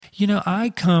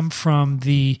I come from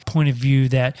the point of view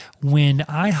that when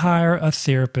I hire a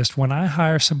therapist, when I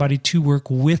hire somebody to work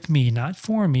with me, not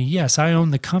for me, yes, I own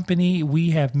the company.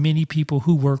 We have many people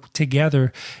who work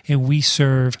together and we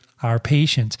serve our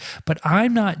patients. But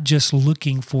I'm not just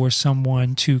looking for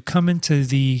someone to come into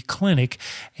the clinic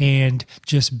and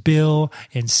just bill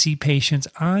and see patients.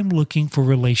 I'm looking for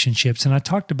relationships. And I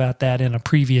talked about that in a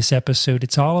previous episode.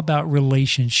 It's all about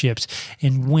relationships.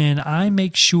 And when I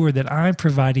make sure that I'm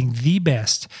providing the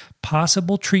best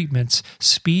possible treatments,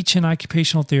 speech and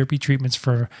occupational therapy treatments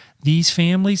for these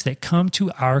families that come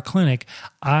to our clinic,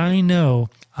 I know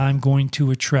I'm going to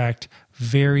attract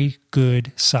very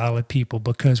good, solid people,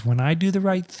 because when I do the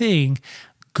right thing,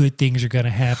 good things are going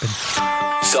to happen.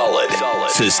 Solid,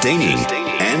 sustaining,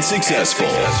 and successful.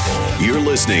 You're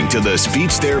listening to the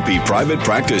Speech Therapy Private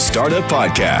Practice Startup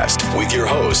Podcast with your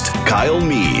host, Kyle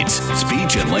Meads,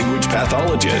 speech and language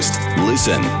pathologist.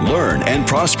 Listen, learn, and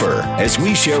prosper as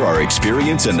we share our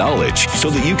experience and knowledge so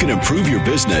that you can improve your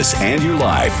business and your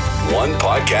life, one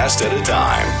podcast at a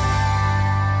time.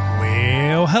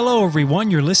 Well, hello, everyone.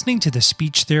 You're listening to the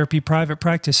Speech Therapy Private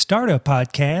Practice Startup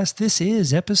Podcast. This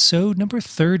is episode number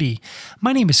 30.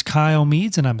 My name is Kyle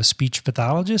Meads, and I'm a speech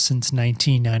pathologist since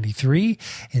 1993.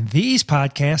 And these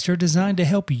podcasts are designed to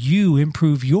help you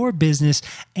improve your business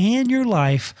and your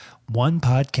life, one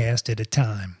podcast at a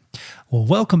time. Well,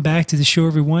 welcome back to the show,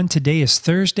 everyone. Today is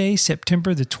Thursday,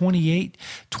 September the 28th,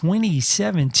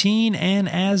 2017, and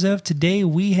as of today,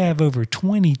 we have over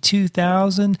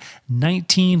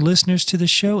 22,019 listeners to the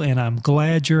show, and I'm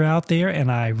glad you're out there,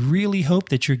 and I really hope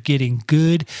that you're getting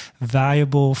good,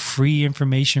 valuable, free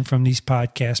information from these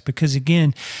podcasts, because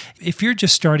again, if you're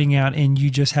just starting out and you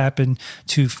just happen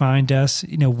to find us,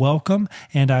 welcome,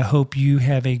 and I hope you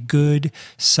have a good,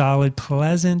 solid,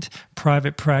 pleasant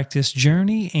private practice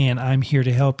journey, and I'm here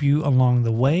to help you along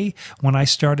the way. When I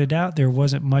started out, there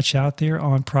wasn't much out there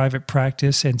on private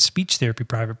practice and speech therapy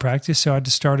private practice, so I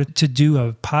just started to do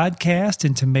a podcast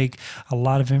and to make a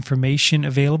lot of information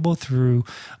available through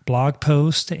blog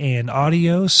posts and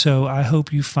audio, so I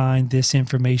hope you find this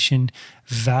information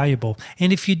valuable.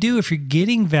 And if you're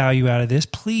getting value out of this,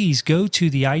 please go to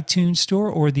the iTunes store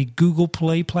or the Google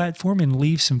Play platform and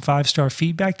leave some 5-star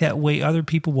feedback. That way other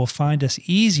people will find us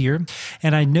easier.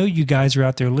 And I know you guys are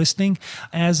out there listening.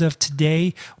 As of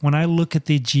today, when I look at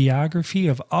the geography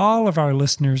of all of our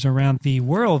listeners around the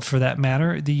world, for that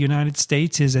matter, the United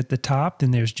States is at the top.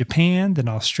 Then there's Japan, then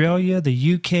Australia,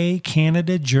 the UK,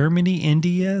 Canada, Germany,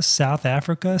 India, South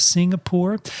Africa,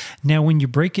 Singapore. Now, when you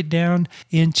break it down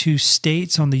into states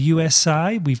on the U.S.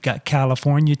 side, we've got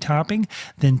California topping,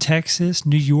 then Texas,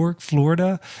 New York,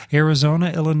 Florida,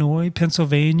 Arizona, Illinois,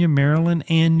 Pennsylvania, Maryland,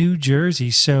 and New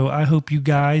Jersey. So I hope you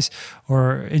guys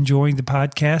are enjoying the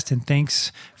podcast, and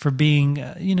thanks for being,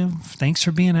 thanks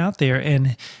for being out there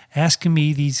and asking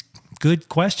me these good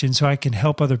questions so I can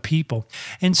help other people.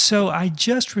 And so I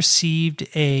just received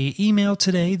an email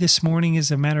today, this morning,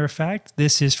 as a matter of fact.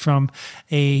 This is from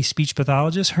a speech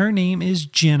pathologist. Her name is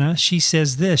Jenna. She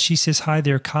says this. She says, "Hi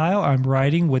there, Kyle. I'm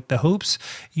writing with the hopes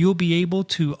you'll be able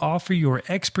to offer your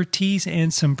expertise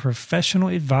and some professional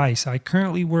advice. I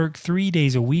currently work 3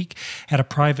 days a week at a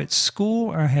private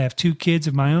school. I have 2 kids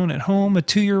of my own at home, a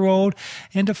 2-year-old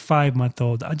and a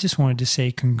 5-month-old. I just wanted to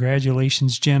say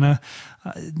congratulations, Jenna.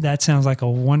 That sounds like a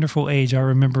wonderful age. I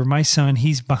remember my son,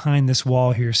 he's behind this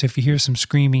wall here. So if you hear some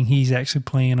screaming, he's actually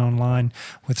playing online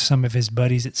with some of his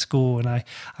buddies at school. And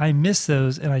I miss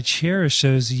those, and I cherish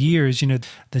those years,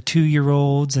 the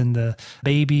 2-year-olds and the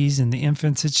babies and the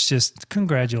infants. It's just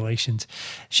congratulations.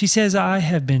 She says, "I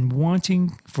have been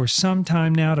wanting for some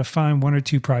time now to find 1 or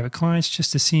 2 private clients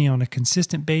just to see on a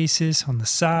consistent basis on the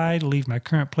side, leave my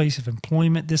current place of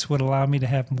employment. This would allow me to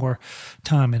have more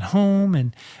time at home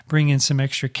and bring in some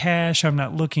extra cash. I'm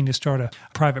not looking to start a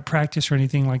private practice or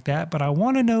anything like that, but I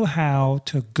want to know how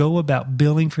to go about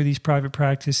billing for these private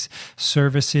practice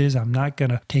services. I'm not going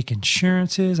to take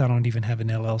insurances. I don't even have an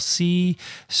LLC.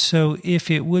 So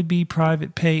if it would be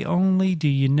private pay only, do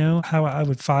you know how I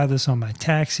would file this on my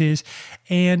taxes,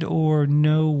 and or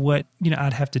know what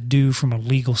I'd have to do from a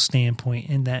legal standpoint?"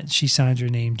 And that she signs her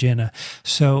name Jenna.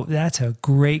 So that's a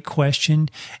great question,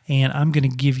 and I'm going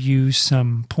to give you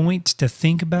some points to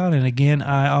think about. And again,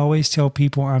 I always always tell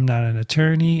people I'm not an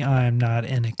attorney, I'm not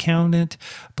an accountant,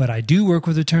 but I do work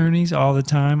with attorneys all the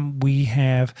time. We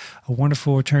have a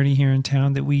wonderful attorney here in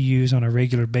town that we use on a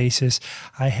regular basis.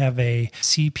 I have a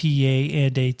CPA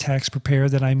and a tax preparer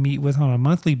that I meet with on a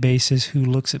monthly basis who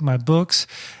looks at my books,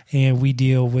 and we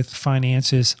deal with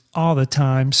finances all the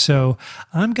time. So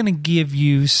I'm going to give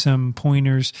you some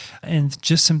pointers and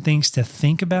just some things to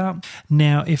think about.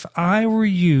 Now, if I were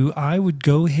you, I would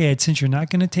go ahead, since you're not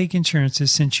going to take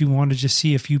insurances, since you want to just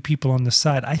see a few people on the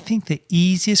side, I think the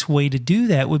easiest way to do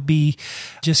that would be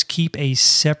just keep a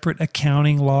separate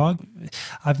accounting log.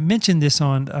 I've mentioned this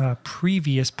on a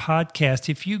previous podcast.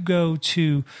 If you go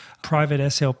to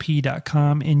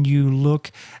privateslp.com and you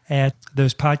look at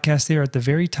those podcasts there at the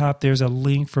very top, there's a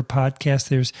link for podcasts.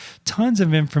 There's tons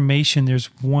of information. There's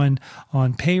one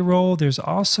on payroll. There's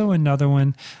also another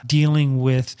one dealing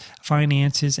with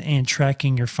finances and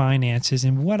tracking your finances.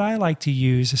 And what I like to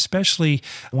use, especially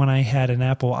when I had an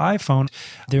Apple iPhone,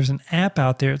 there's an app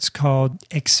out there. It's called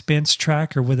Expense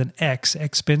Tracker with an X,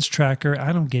 Expense Tracker.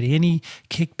 I don't get any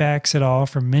kickbacks at all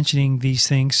for mentioning these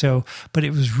things. But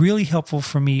it was really helpful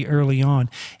for me early on.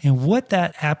 And what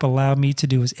that app allowed me to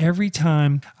do is every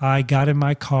time I got in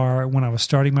my car, when I was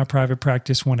starting my private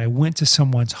practice, when I went to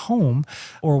someone's home,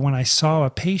 or when I saw a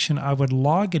patient, I would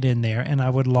log it in there and I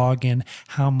would log in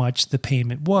how much the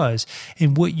payment was.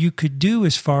 And what you could do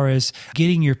as far as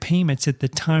getting your payments at the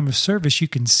time of service, you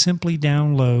can simply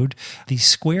download the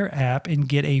Square app and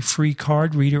get a free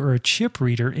card reader or a chip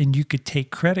reader, and you could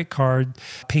take credit card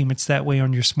payments that way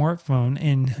on your smartphone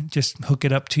and just hook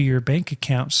it up to your bank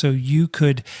account. So you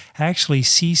could actually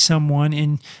see someone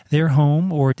in their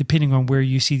home, or depending on where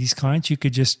you see these clients, you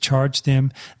could just charge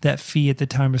them that fee at the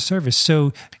time of service.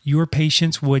 So your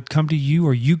patients would come to you,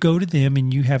 or you go to them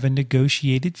and you have a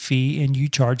negotiated fee and you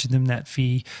charge them that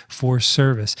fee for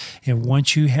service. And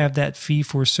once you have that fee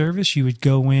for service, you would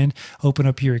go in, open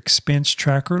up your expense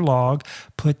tracker log,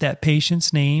 put that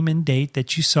patient's name and date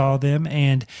that you saw them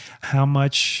and how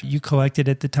much you collected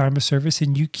at the time of service,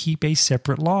 and you keep a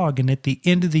separate log. And at the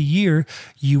end of the year,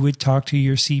 you would talk to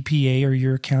your CPA or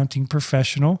your accounting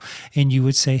professional and you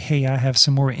would say, hey, I have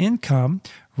some more income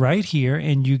right here,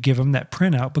 and you give them that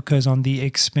printout, because on the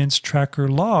expense tracker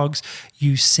logs,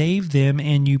 you save them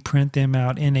and you print them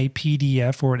out in a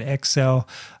PDF or an Excel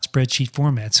spreadsheet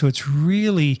format. So it's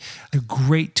really a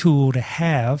great tool to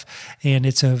have, and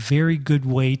it's a very good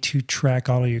way to track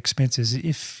all of your expenses.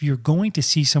 If you're going to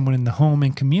see someone in the home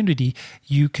and community,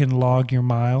 you can log your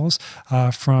miles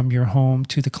from your home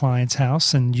to the client's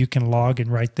house, and you can log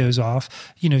and write those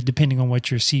off, depending on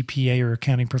what your CPA or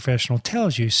accounting professional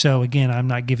tells you. So again, I'm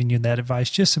not giving you that advice,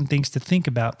 just some things to think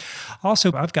about.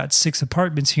 Also, I've got 6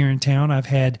 apartments here in town. I've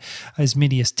had as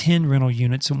many as 10 rental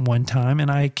units at one time,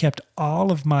 and I kept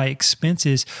all of my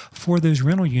expenses for those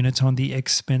rental units on the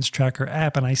Expense Tracker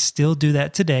app, and I still do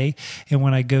that today. And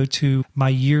when I go to my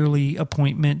yearly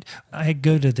appointment, I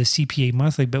go to the CPA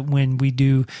monthly, but when we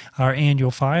do our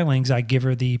annual filings, I give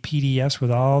her the PDFs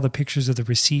with all the pictures of the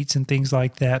receipts and things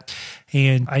like that,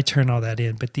 and I turn all that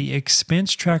in. But the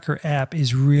Expense Tracker app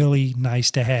is really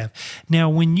nice to have. Now,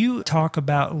 when you talk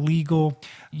about legal,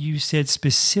 you said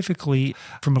specifically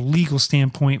from a legal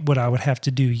standpoint what I would have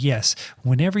to do. Yes,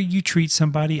 whenever you treat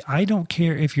somebody, I don't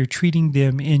care if you're treating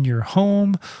them in your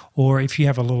home or if you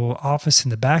have a little office in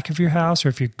the back of your house, or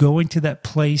if you're going to that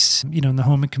place, in the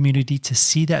home and community to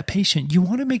see that patient, you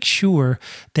want to make sure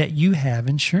that you have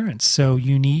insurance. So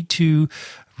you need to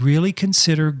really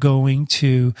consider going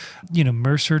to,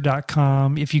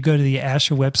 Mercer.com. If you go to the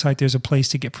ASHA website, there's a place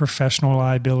to get professional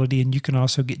liability, and you can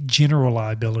also get general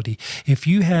liability. If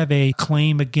you have a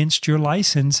claim against your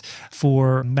license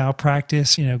for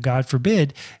malpractice, God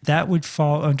forbid, that would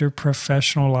fall under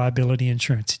professional liability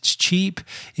insurance. It's cheap.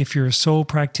 If you're a sole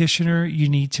practitioner, you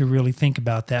need to really think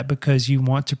about that because you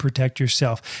want to protect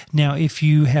yourself. Now, if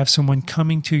you have someone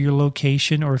coming to your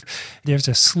location, or if there's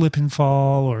a slip and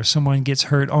fall, or someone gets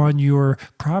hurt on your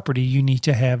property, you need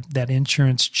to have that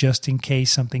insurance just in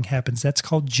case something happens. That's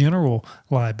called general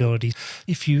liability.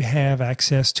 If you have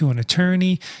access to an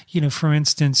attorney, for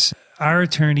instance, our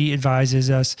attorney advises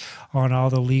us on all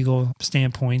the legal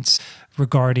standpoints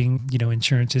regarding,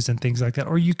 insurances and things like that.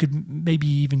 Or you could maybe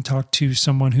even talk to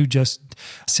someone who just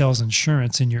sells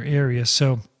insurance in your area.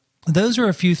 So those are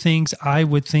a few things I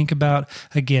would think about.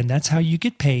 Again, that's how you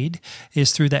get paid,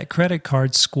 is through that credit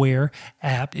card Square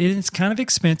app. It's kind of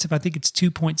expensive. I think it's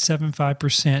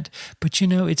 2.75%, but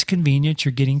it's convenient.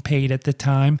 You're getting paid at the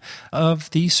time of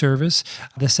the service.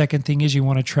 The second thing is you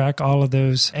want to track all of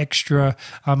those extra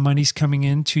monies coming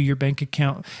into your bank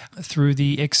account through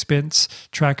the expense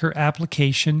tracker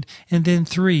application. And then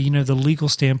 3, the legal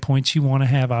standpoints, you want to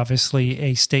have obviously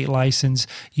a state license.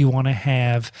 You want to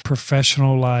have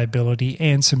professional liability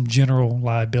and some general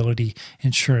liability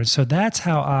insurance. So that's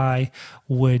how I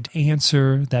would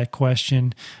answer that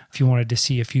question if you wanted to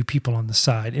see a few people on the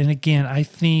side. And again, I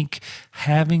think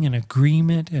having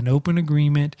an open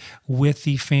agreement with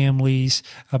the families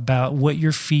about what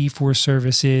your fee for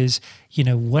service is,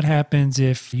 what happens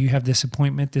if you have this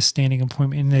standing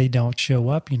appointment, and they don't show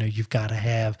up? You've got to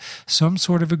have some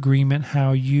sort of agreement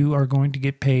how you are going to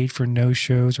get paid for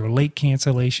no-shows or late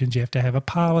cancellations. You have to have a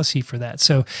policy for that.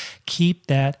 So keep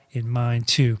that in mind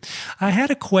too. I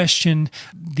had a question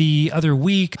the other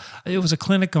week. It was a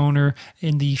clinic owner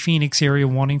in the Phoenix area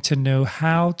wanting to know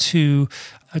how to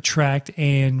attract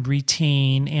and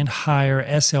retain and hire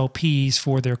SLPs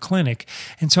for their clinic.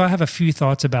 And so I have a few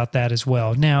thoughts about that as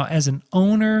well. Now, as an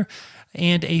owner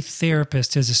and a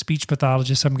therapist, as a speech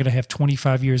pathologist, I'm going to have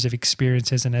 25 years of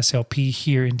experience as an SLP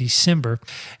here in December.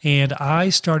 And I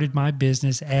started my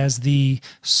business as the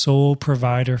sole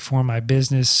provider for my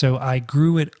business. So I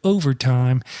grew it over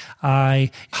time.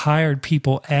 I hired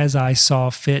people as I saw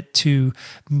fit to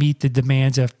meet the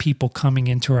demands of people coming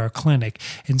into our clinic.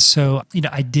 And so,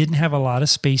 I didn't have a lot of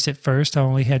space at first. I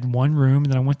only had 1 room,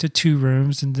 and then I went to 2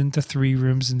 rooms, and then to 3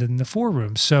 rooms, and then to 4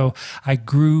 rooms. So I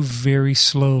grew very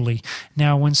slowly.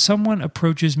 Now, when someone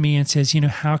approaches me and says,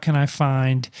 how can I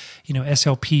find,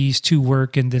 SLPs to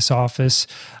work in this office?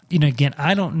 Again,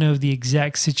 I don't know the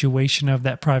exact situation of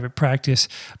that private practice,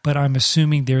 but I'm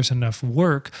assuming there's enough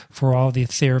work for all the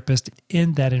therapists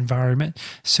in that environment.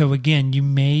 So again, you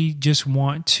may just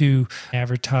want to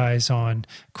advertise on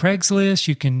Craigslist.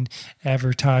 You can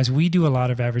advertise. We do a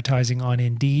lot of advertising on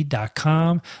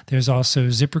Indeed.com. There's also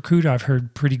ZipRecruiter. I've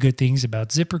heard pretty good things about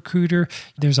ZipRecruiter.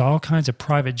 There's all kinds of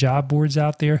private job boards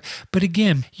out there. But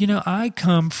again, I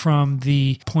come from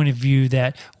the point of view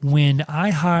that when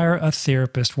I hire a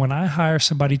therapist, when I hire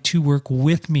somebody to work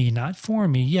with me, not for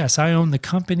me, yes, I own the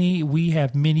company. We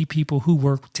have many people who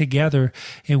work together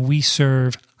and we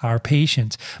serve our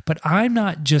patients. But I'm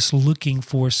not just looking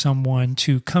for someone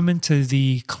to come into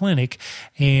the clinic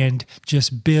and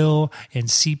just bill and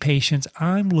see patients.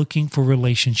 I'm looking for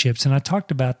relationships. And I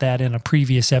talked about that in a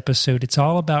previous episode. It's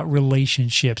all about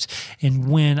relationships. And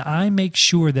when I make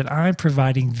sure that I'm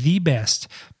providing the best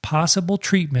possible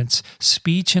treatments,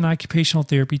 speech and occupational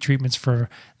therapy treatments for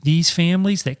these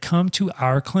families that come to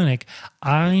our clinic,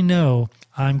 I know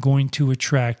I'm going to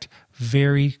attract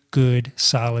very good,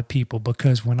 solid people,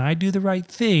 because when I do the right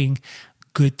thing,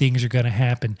 good things are going to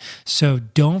happen. So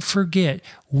don't forget,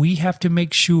 we have to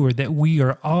make sure that we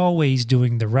are always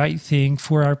doing the right thing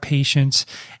for our patients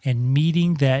and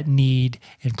meeting that need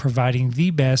and providing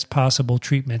the best possible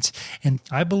treatments. And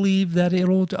I believe that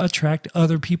it'll attract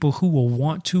other people who will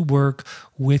want to work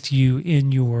with you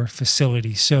in your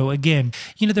facility. So again,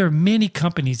 there are many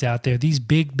companies out there, these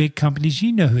big companies,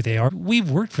 you know who they are. We've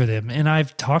worked for them, and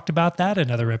I've talked about that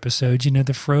in other episodes,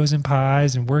 the frozen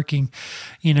pies and working,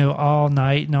 all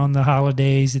night and on the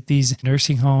holidays at these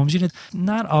nursing homes.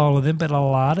 Not all of them, but a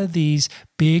lot of these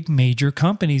big major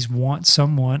companies want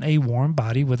a warm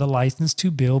body with a license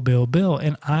to bill.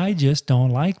 And I just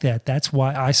don't like that. That's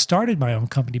why I started my own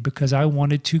company, because I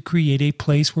wanted to create a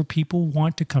place where people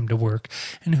want to come to work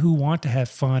and who want to have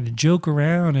fun and joke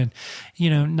around and,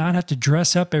 not have to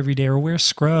dress up every day or wear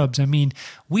scrubs. I mean,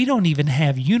 we don't even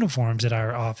have uniforms at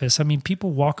our office. I mean,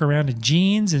 people walk around in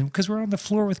jeans and because we're on the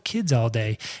floor with kids all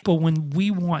day. But when we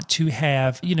want to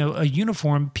have, a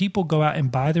uniform, people go out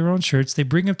and buy their own shirts. They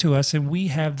bring them to us, and we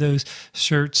have those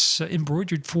shirts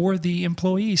embroidered for the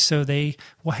employees so they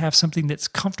will have something that's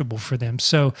comfortable for them.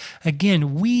 So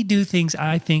again, we do things,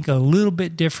 I think, a little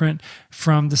bit different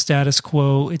from the status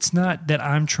quo. It's not that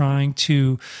I'm trying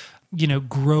to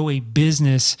grow a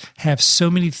business, have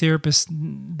so many therapists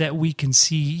that we can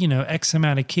see, X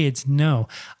amount of kids. No,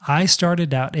 I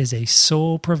started out as a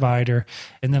sole provider,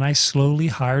 and then I slowly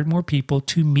hired more people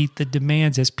to meet the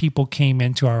demands as people came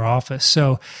into our office.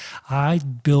 So I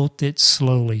built it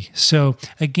slowly. So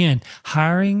again,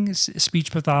 hiring speech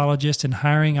pathologists and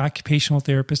hiring occupational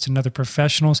therapists and other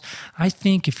professionals, I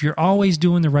think if you're always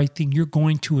doing the right thing, you're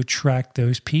going to attract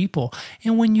those people.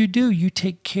 And when you do, you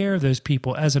take care of those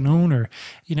people. As an owner owner,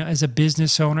 as a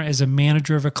business owner, as a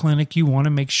manager of a clinic, you want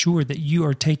to make sure that you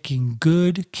are taking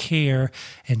good care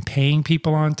and paying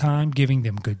people on time, giving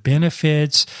them good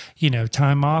benefits,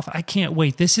 time off. I can't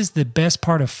wait. This is the best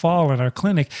part of fall in our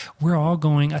clinic. We're all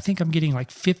going, I think I'm getting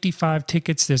like 55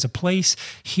 tickets. There's a place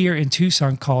here in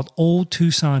Tucson called Old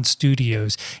Tucson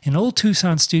Studios. And Old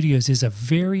Tucson Studios is a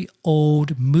very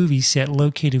old movie set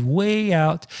located way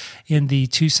out in the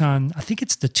Tucson, I think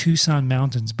it's the Tucson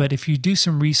Mountains. But if you do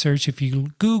some research, if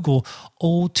you Google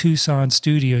Old Tucson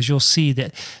Studios, you'll see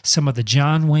that some of the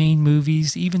John Wayne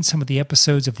movies, even some of the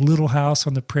episodes of Little House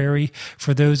on the Prairie,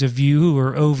 for those of you who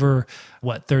are over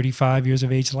 35 years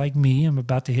of age like me, I'm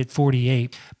about to hit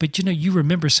 48. But you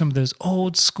remember some of those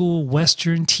old school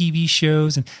Western TV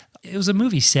shows, and it was a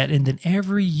movie set. And then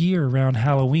every year around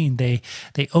Halloween, they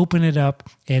open it up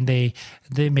and they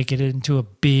make it into a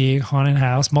big haunted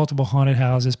house, multiple haunted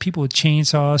houses, people with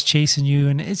chainsaws chasing you.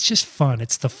 And it's just fun.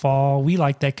 It's the fall. We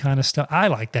like that kind of stuff. I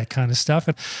like that kind of stuff.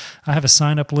 And I have a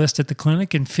sign-up list at the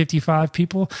clinic, and 55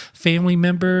 people, family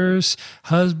members,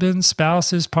 husbands,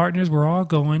 spouses, partners, we're all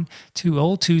going to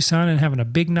Old Tucson and having a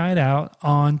big night out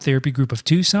on Therapy Group of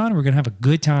Tucson. We're going to have a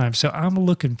good time. So I'm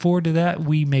looking forward to that.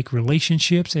 We make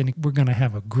relationships, and we're going to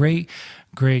have a great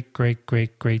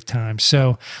time.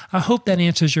 So I hope that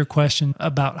answers your question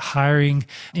about hiring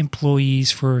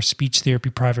employees for speech therapy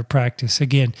private practice.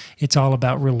 Again, it's all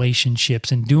about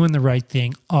relationships and doing the right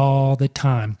thing all the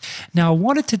time. Now, I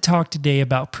wanted to talk today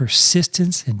about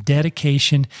persistence and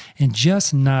dedication and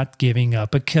just not giving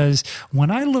up, because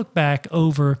when I look back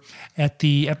over at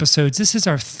the episodes, this is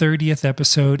our 30th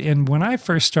episode. And when I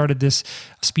first started this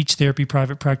speech therapy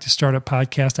private practice startup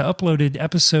podcast, I uploaded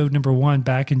episode number 1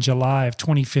 back in July of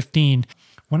 2015.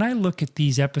 When I look at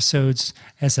these episodes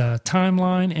as a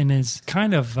timeline and as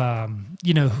kind of,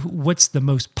 what's the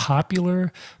most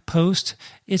popular post,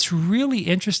 it's really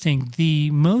interesting.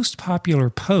 The most popular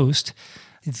post,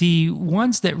 the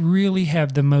ones that really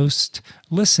have the most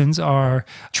listens, are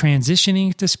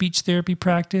transitioning to speech therapy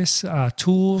practice,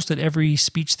 tools that every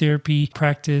speech therapy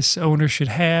practice owner should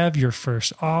have, your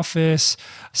first office,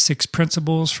 6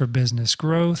 principles for business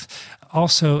growth,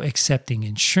 also accepting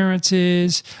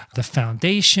insurances, the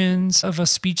foundations of a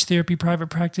speech therapy private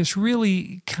practice,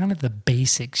 really kind of the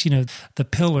basics, the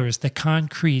pillars, the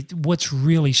concrete, what's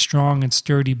really strong and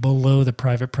sturdy below the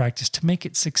private practice to make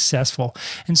it successful.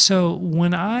 And so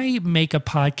when I make a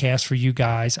podcast for you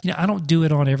guys, I don't do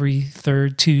it on every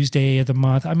third Tuesday of the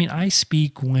month. I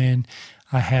speak when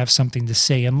I have something to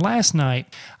say. And last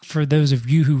night, for those of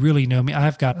you who really know me,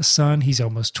 I've got a son. He's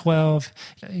almost 12.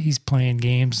 He's playing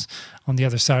games on the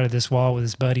other side of this wall with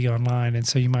his buddy online. And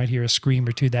so you might hear a scream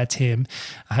or two. That's him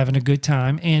having a good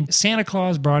time. And Santa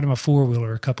Claus brought him a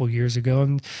 4-wheeler a couple years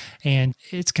ago. And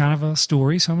it's kind of a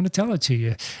story, so I'm going to tell it to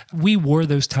you. We wore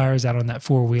those tires out on that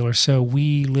 4-wheeler. So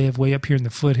we live way up here in the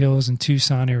foothills in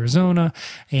Tucson, Arizona.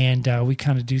 And we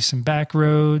kind of do some back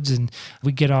roads, and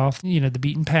we get off, the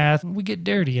beaten path. We get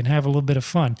dirty and have a little bit of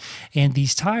fun. And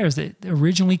these tires that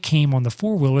originally came on the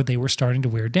 4-wheeler, they were starting to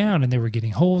wear down, and they were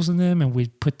getting holes in them. And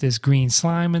we'd put this green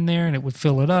slime in there, and it would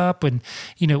fill it up, and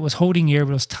it was holding air,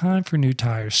 but it was time for new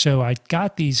tires. So I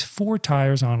got these 4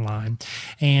 tires online,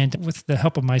 and with the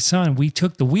help of my son, we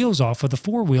took the wheels off of the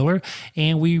 4-wheeler,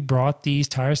 and we brought these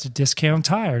tires to Discount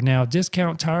Tire. Now,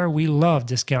 Discount Tire, we love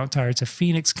Discount Tire. It's a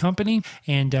Phoenix company,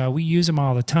 and we use them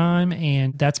all the time,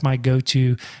 and that's my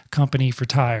go-to company for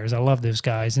tires. I love those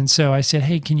guys. And so I said,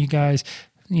 hey, can you guys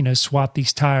swap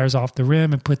these tires off the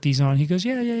rim and put these on? He goes,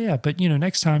 yeah. But,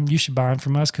 next time you should buy them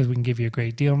from us because we can give you a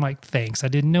great deal. I'm like, thanks. I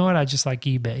didn't know it. I just like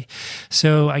eBay.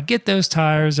 So I get those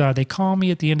tires. They call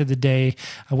me at the end of the day.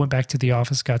 I went back to the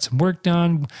office, got some work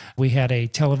done. We had a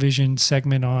television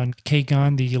segment on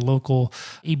KGUN, the local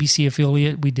ABC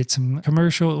affiliate. We did some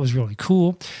commercial. It was really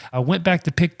cool. I went back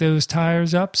to pick those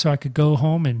tires up so I could go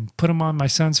home and put them on my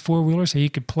son's 4-wheeler so he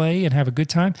could play and have a good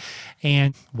time.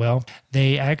 And, well,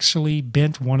 they actually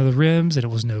bent one of the rims, and it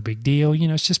was no big deal.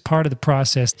 It's just part of the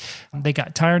process. They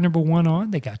got tire number 1 on,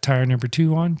 they got tire number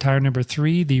 2 on, tire number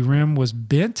 3, the rim was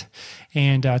bent,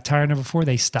 and tire number 4,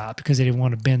 they stopped because they didn't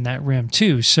want to bend that rim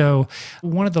too. So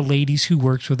one of the ladies who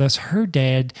works with us, her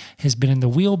dad has been in the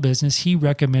wheel business. He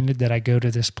recommended that I go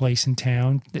to this place in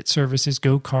town that services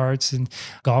go-karts and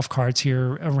golf carts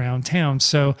here around town.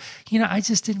 So, I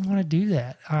just didn't want to do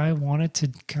that. I wanted to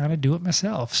kind of do it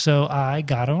myself. So I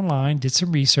got online, did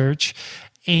some research,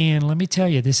 and let me tell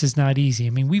you, this is not easy.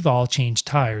 We've all changed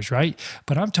tires, right?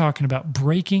 But I'm talking about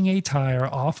breaking a tire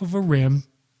off of a rim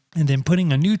and then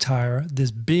putting a new tire, this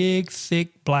big,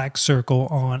 thick black circle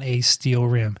on a steel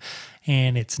rim.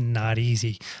 and it's not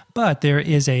easy. But there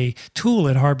is a tool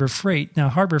at Harbor Freight. Now,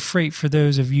 Harbor Freight, for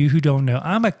those of you who don't know,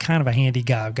 I'm a kind of a handy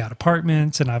guy. I've got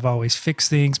apartments and I've always fixed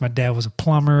things. My dad was a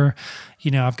plumber.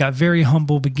 I've got very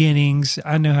humble beginnings.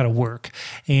 I know how to work.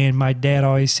 And my dad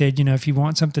always said, if you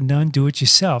want something done, do it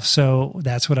yourself. So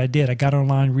that's what I did. I got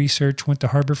online research, went to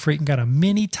Harbor Freight and got a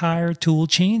mini tire tool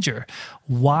changer.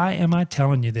 Why am I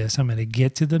telling you this? I'm going to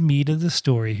get to the meat of the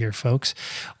story here, folks.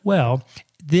 Well,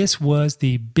 this was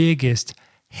the biggest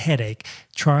headache,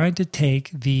 trying to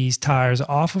take these tires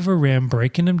off of a rim,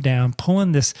 breaking them down,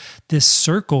 pulling this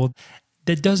circle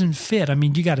that doesn't fit. I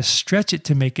mean, you got to stretch it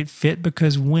to make it fit,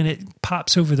 because when it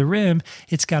pops over the rim,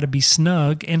 it's got to be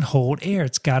snug and hold air.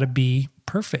 It's got to be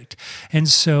perfect. And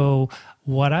so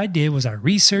what I did was I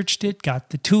researched it, got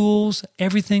the tools,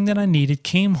 everything that I needed,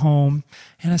 came home,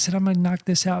 and I said, I'm going to knock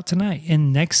this out tonight.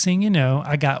 And next thing you know,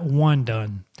 I got one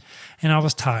done. And I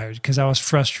was tired because I was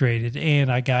frustrated,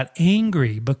 and I got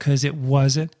angry because it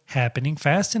wasn't happening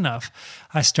fast enough.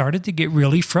 I started to get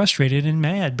really frustrated and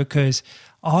mad because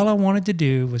all I wanted to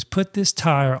do was put this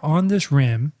tire on this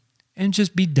rim and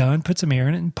just be done, put some air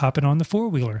in it and pop it on the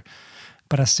four-wheeler.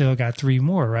 But I still got 3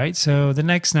 more, right? So the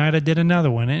next night I did another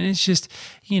one. And it's just,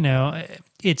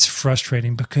 it's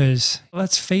frustrating because,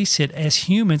 let's face it, as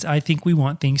humans, I think we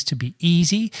want things to be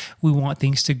easy. We want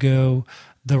things to go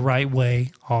the right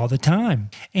way all the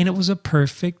time. And it was a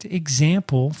perfect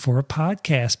example for a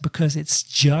podcast because it's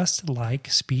just like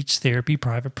speech therapy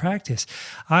private practice.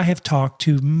 I have talked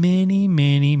to many,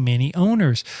 many, many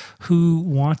owners who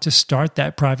want to start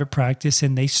that private practice,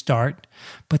 and they start,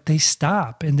 but they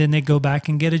stop, and then they go back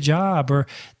and get a job, or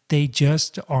they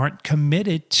just aren't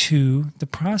committed to the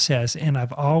process. And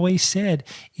I've always said,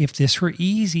 if this were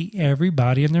easy,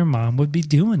 everybody and their mom would be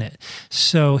doing it.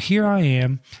 So here I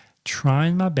am,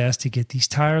 trying my best to get these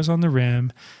tires on the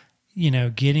rim,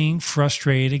 getting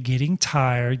frustrated, getting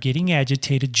tired, getting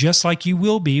agitated, just like you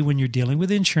will be when you're dealing with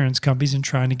insurance companies and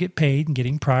trying to get paid and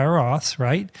getting prior auths,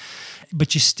 right?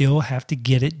 But you still have to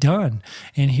get it done.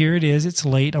 And here it is. It's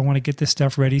late. I want to get this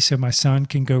stuff ready so my son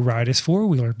can go ride his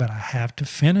four-wheeler, but I have to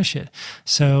finish it.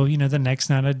 So, the next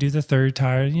night I do the third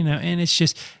tire, and it's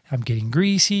just, I'm getting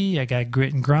greasy. I got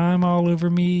grit and grime all over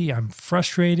me. I'm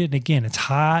frustrated. And again, it's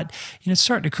hot. It's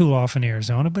starting to cool off in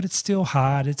Arizona, but it's still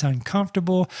hot. It's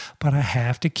uncomfortable, but I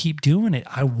have to keep doing it.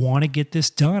 I want to get this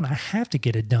done. I have to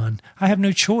get it done. I have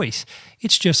no choice.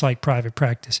 It's just like private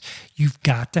practice. You've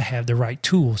got to have the right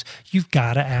tools. You've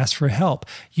got to ask for help.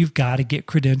 You've got to get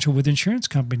credentialed with insurance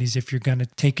companies if you're going to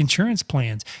take insurance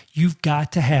plans. You've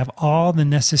got to have all the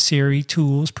necessary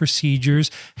tools,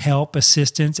 procedures, help,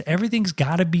 assistance. Everything's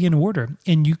got to be in order,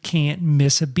 and you can't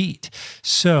miss a beat.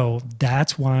 So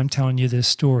that's why I'm telling you this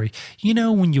story.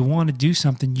 When you want to do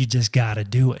something, you just got to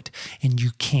do it, and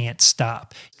you can't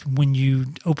stop. When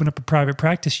you open up a private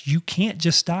practice, you can't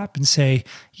just stop and say,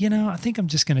 I think I'm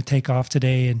just going to take off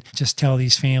today and just tell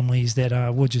these families that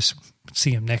we'll just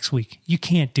see them next week. You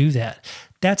can't do that.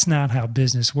 That's not how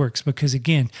business works, because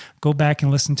again, go back and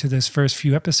listen to those first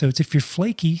few episodes. If you're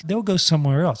flaky, they'll go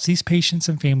somewhere else. These patients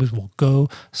and families will go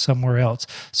somewhere else.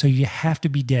 So you have to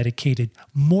be dedicated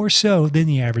more so than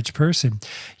the average person.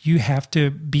 You have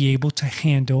to be able to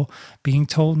handle being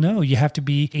told no. You have to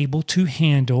be able to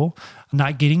handle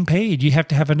not getting paid. You have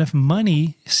to have enough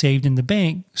money saved in the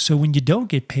bank so when you don't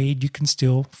get paid, you can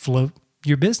still float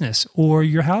your business or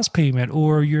your house payment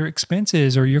or your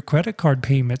expenses or your credit card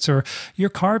payments or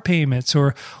your car payments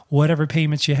or whatever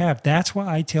payments you have. That's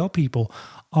why I tell people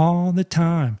all the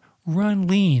time, run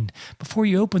lean. Before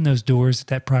you open those doors at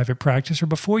that private practice or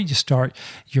before you start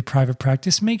your private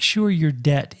practice, make sure your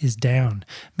debt is down.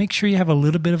 Make sure you have a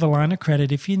little bit of a line of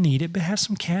credit if you need it, but have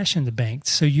some cash in the bank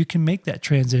so you can make that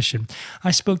transition.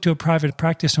 I spoke to a private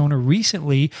practice owner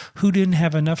recently who didn't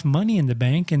have enough money in the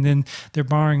bank, and then they're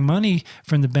borrowing money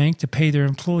from the bank to pay their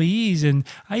employees. And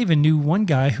I even knew one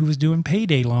guy who was doing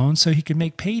payday loans so he could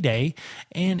make payday.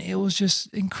 And it was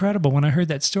just incredible. When I heard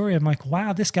that story, I'm like,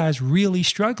 wow, this guy's really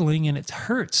struggling. And it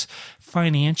hurts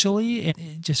financially, and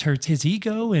it just hurts his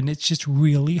ego, and it's just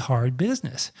really hard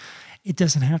business. It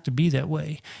doesn't have to be that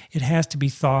way. It has to be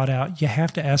thought out. You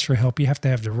have to ask for help. You have to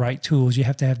have the right tools. You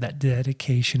have to have that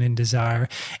dedication and desire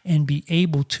and be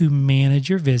able to manage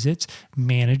your visits,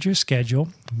 manage your schedule,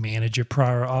 manage your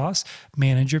prior auths,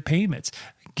 manage your payments.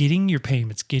 Getting your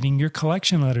payments, getting your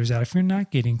collection letters out. If you're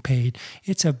not getting paid,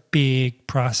 it's a big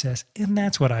process. And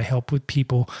that's what I help with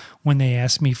people when they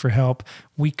ask me for help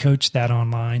We coach that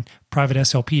online.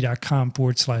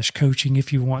 privateslp.com/coaching.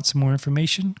 If you want some more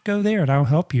information, go there and I'll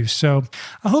help you. So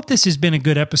I hope this has been a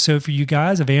good episode for you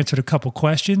guys. I've answered a couple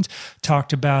questions,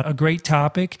 talked about a great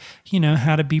topic,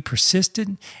 how to be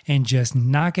persistent and just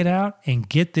knock it out and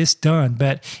get this done.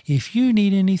 But if you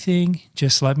need anything,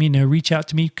 just let me know. Reach out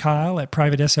to me, Kyle, at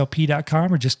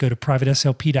privateslp.com, or just go to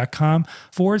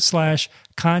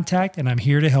privateslp.com/contact, and I'm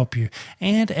here to help you.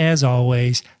 And as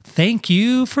always, thank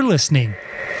you for listening.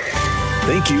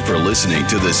 Thank you for listening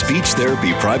to the Speech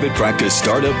Therapy Private Practice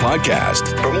Startup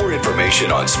Podcast. For more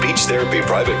information on Speech Therapy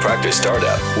Private Practice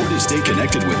Startup or to stay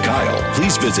connected with Kyle,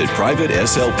 please visit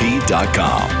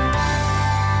privateslp.com.